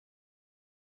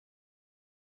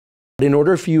In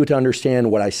order for you to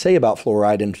understand what I say about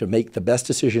fluoride and to make the best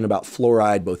decision about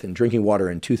fluoride, both in drinking water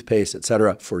and toothpaste, et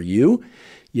cetera, for you,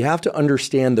 you have to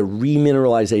understand the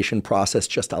remineralization process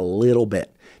just a little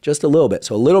bit. Just a little bit.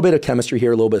 So a little bit of chemistry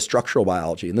here, a little bit of structural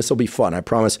biology. And this will be fun. I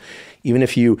promise, even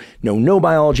if you know no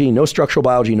biology, no structural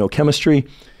biology, no chemistry,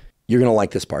 you're going to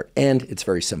like this part. And it's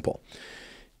very simple.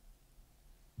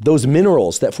 Those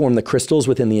minerals that form the crystals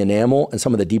within the enamel and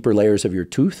some of the deeper layers of your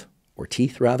tooth, or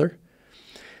teeth rather,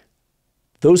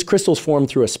 those crystals form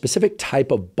through a specific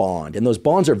type of bond, and those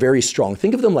bonds are very strong.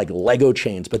 Think of them like Lego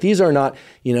chains, but these are not,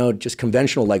 just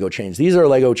conventional Lego chains. These are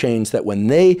Lego chains that when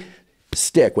they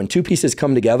stick, when two pieces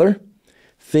come together,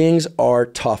 things are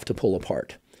tough to pull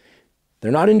apart.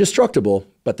 They're not indestructible,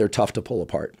 but they're tough to pull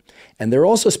apart. And they're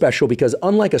also special because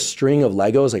unlike a string of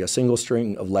Legos, like a single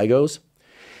string of Legos,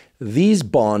 these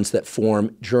bonds that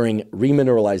form during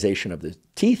remineralization of the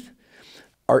teeth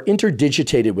are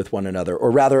interdigitated with one another, or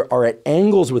rather are at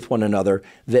angles with one another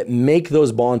that make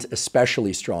those bonds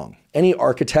especially strong. Any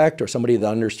architect or somebody that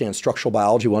understands structural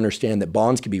biology will understand that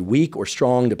bonds can be weak or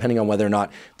strong depending on whether or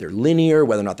not they're linear,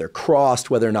 whether or not they're crossed,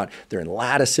 whether or not they're in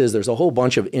lattices. There's a whole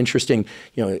bunch of interesting,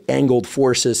 angled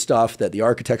forces stuff that the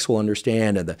architects will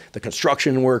understand and the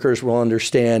construction workers will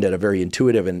understand at a very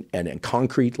intuitive and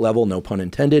concrete level, no pun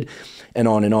intended, and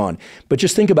on and on. But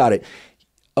just think about it.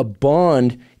 A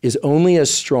bond is only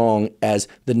as strong as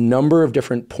the number of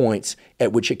different points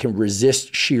at which it can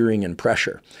resist shearing and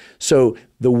pressure. So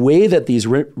the way that these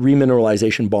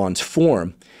remineralization bonds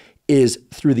form is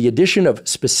through the addition of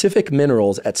specific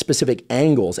minerals at specific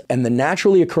angles, and the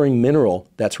naturally occurring mineral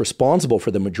that's responsible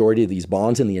for the majority of these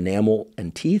bonds in the enamel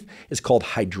and teeth is called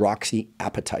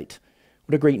hydroxyapatite.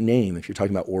 What a great name if you're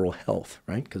talking about oral health,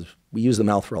 right? Because we use the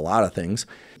mouth for a lot of things.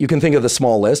 You can think of the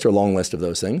small list or long list of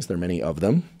those things. There are many of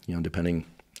them, depending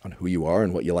on who you are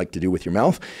and what you like to do with your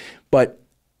mouth. But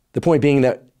the point being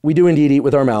that we do indeed eat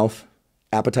with our mouth.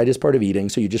 Appetite is part of eating.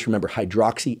 So you just remember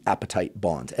hydroxyapatite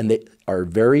bonds. And they are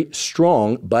very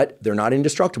strong, but they're not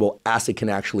indestructible. Acid can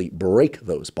actually break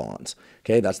those bonds.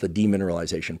 Okay, that's the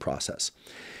demineralization process.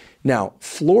 Now,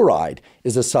 fluoride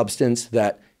is a substance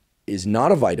that is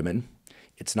not a vitamin.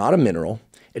 It's not a mineral.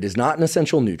 It is not an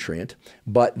essential nutrient,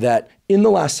 but that in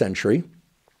the last century,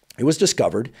 it was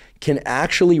discovered can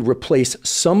actually replace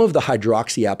some of the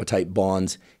hydroxyapatite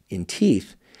bonds in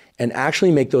teeth and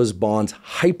actually make those bonds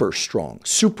hyper strong,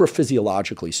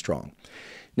 supraphysiologically strong.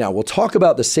 Now, we'll talk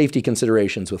about the safety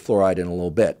considerations with fluoride in a little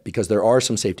bit because there are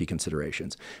some safety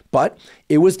considerations. But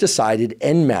it was decided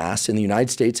en masse in the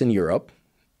United States and Europe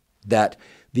that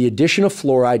the addition of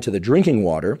fluoride to the drinking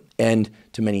water and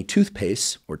to many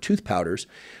toothpastes or tooth powders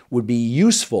would be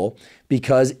useful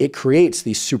because it creates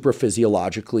these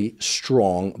supraphysiologically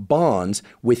strong bonds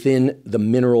within the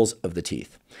minerals of the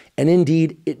teeth. And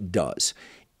indeed, it does.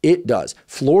 It does.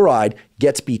 Fluoride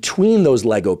gets between those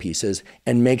Lego pieces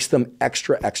and makes them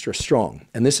extra, extra strong.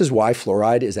 And this is why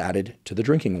fluoride is added to the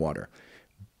drinking water.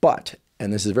 But,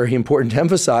 and this is very important to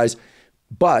emphasize,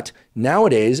 but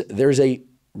nowadays there's a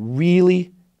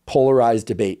really polarized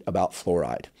debate about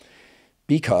fluoride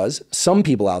because some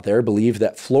people out there believe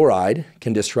that fluoride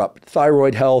can disrupt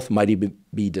thyroid health, might even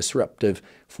be disruptive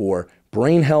for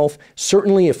brain health.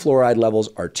 Certainly if fluoride levels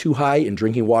are too high in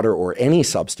drinking water or any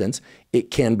substance,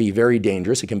 it can be very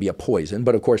dangerous. It can be a poison,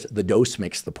 but of course the dose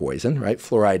makes the poison, right?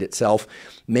 Fluoride itself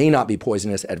may not be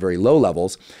poisonous at very low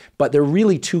levels, but there are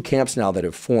really two camps now that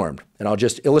have formed. And I'll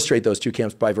just illustrate those two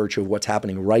camps by virtue of what's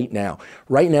happening right now.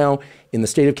 Right now in the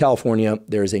state of California,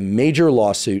 there is a major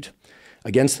lawsuit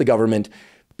against the government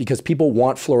because people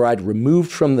want fluoride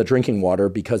removed from the drinking water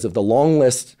because of the long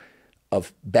list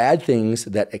of bad things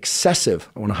that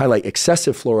I want to highlight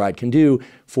excessive fluoride can do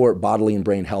for bodily and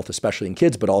brain health, especially in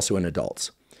kids, but also in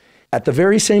adults. At the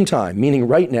very same time, meaning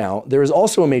right now, there is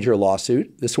also a major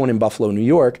lawsuit, this one in Buffalo, New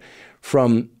York,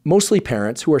 from mostly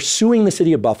parents who are suing the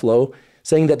city of Buffalo,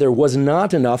 saying that there was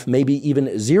not enough, maybe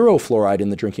even zero fluoride in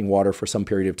the drinking water for some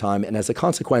period of time. And as a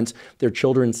consequence, their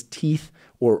children's teeth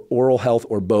or oral health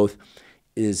or both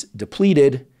is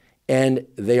depleted and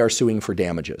they are suing for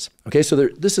damages. Okay, so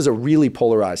this is a really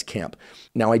polarized camp.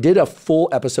 Now, I did a full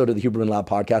episode of the Huberman Lab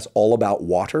podcast all about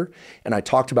water, and I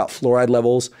talked about fluoride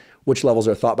levels, which levels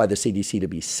are thought by the CDC to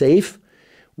be safe,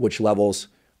 which levels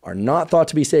are not thought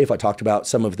to be safe. I talked about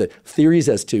some of the theories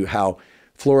as to how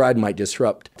fluoride might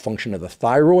disrupt function of the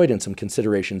thyroid and some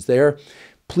considerations there.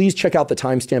 Please check out the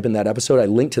timestamp in that episode. I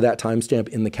linked to that timestamp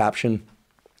in the caption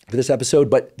for this episode.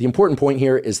 But the important point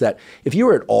here is that if you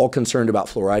are at all concerned about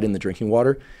fluoride in the drinking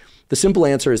water, the simple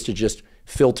answer is to just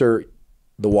filter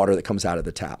the water that comes out of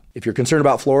the tap. If you're concerned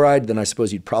about fluoride, then I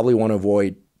suppose you'd probably want to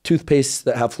avoid toothpastes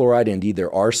that have fluoride. Indeed,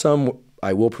 there are some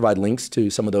I will provide links to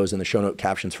some of those in the show note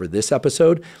captions for this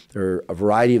episode. There are a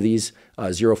variety of these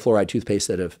zero fluoride toothpaste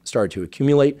that have started to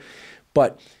accumulate.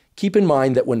 But keep in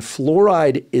mind that when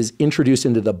fluoride is introduced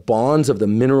into the bonds of the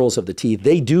minerals of the teeth,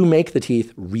 they do make the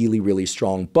teeth really, really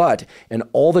strong. But, and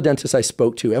all the dentists I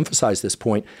spoke to emphasize this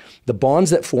point, the bonds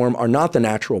that form are not the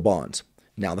natural bonds.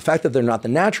 Now, the fact that they're not the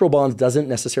natural bonds doesn't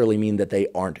necessarily mean that they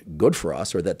aren't good for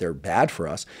us or that they're bad for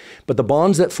us. But the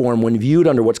bonds that form when viewed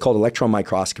under what's called electron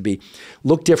microscopy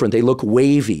look different. They look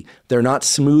wavy. They're not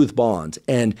smooth bonds.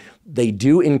 And they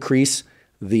do increase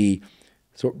the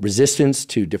resistance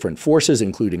to different forces,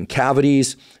 including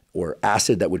cavities or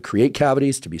acid that would create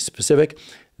cavities, to be specific.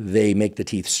 They make the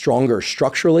teeth stronger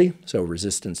structurally, so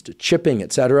resistance to chipping,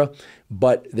 etc.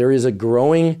 But there is a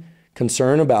growing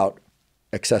concern about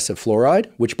excessive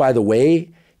fluoride, which, by the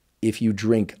way, if you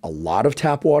drink a lot of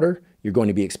tap water, you're going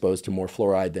to be exposed to more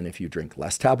fluoride than if you drink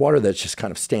less tap water. That just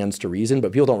kind of stands to reason,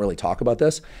 but people don't really talk about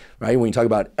this, right? When you talk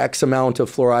about X amount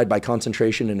of fluoride by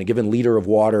concentration in a given liter of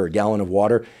water or gallon of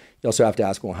water, you also have to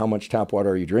ask, well, how much tap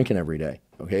water are you drinking every day?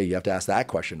 Okay, you have to ask that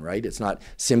question, right? It's not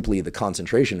simply the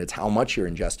concentration, it's how much you're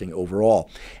ingesting overall.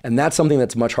 And that's something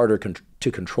that's much harder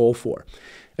to control for.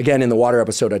 Again, in the water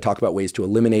episode, I talk about ways to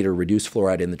eliminate or reduce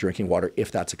fluoride in the drinking water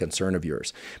if that's a concern of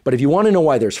yours. But if you want to know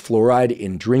why there's fluoride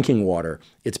in drinking water,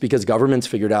 it's because governments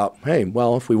figured out, hey,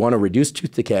 well, if we want to reduce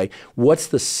tooth decay, what's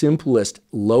the simplest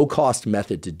low-cost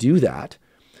method to do that?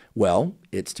 Well,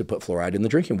 it's to put fluoride in the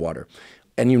drinking water.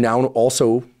 And you now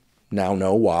also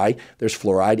know why there's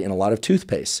fluoride in a lot of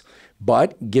toothpaste.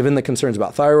 But given the concerns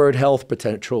about thyroid health,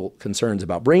 potential concerns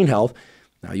about brain health,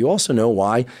 now you also know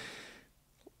why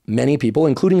many people,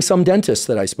 including some dentists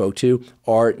that I spoke to,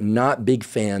 are not big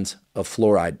fans of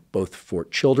fluoride, both for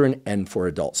children and for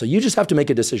adults. So you just have to make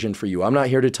a decision for you. I'm not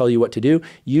here to tell you what to do.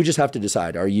 You just have to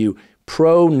decide. Are you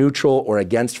pro, neutral, or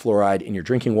against fluoride in your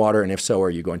drinking water? And if so, are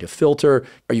you going to filter?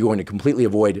 Are you going to completely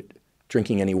avoid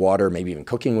drinking any water, maybe even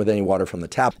cooking with any water from the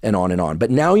tap, and on and on.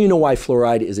 But now you know why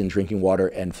fluoride is in drinking water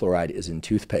and fluoride is in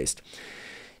toothpaste.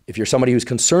 If you're somebody who's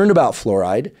concerned about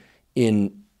fluoride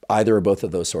in either or both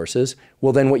of those sources,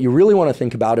 well, then what you really want to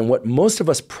think about, and what most of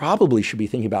us probably should be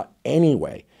thinking about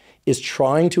anyway, is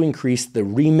trying to increase the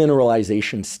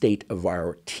remineralization state of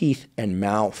our teeth and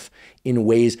mouth in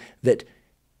ways that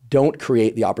don't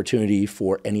create the opportunity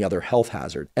for any other health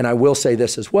hazard. And I will say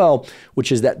this as well, which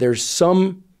is that there's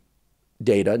some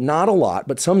data, not a lot,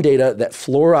 but some data that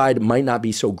fluoride might not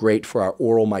be so great for our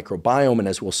oral microbiome. And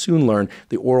as we'll soon learn,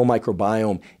 the oral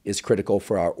microbiome is critical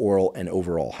for our oral and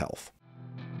overall health.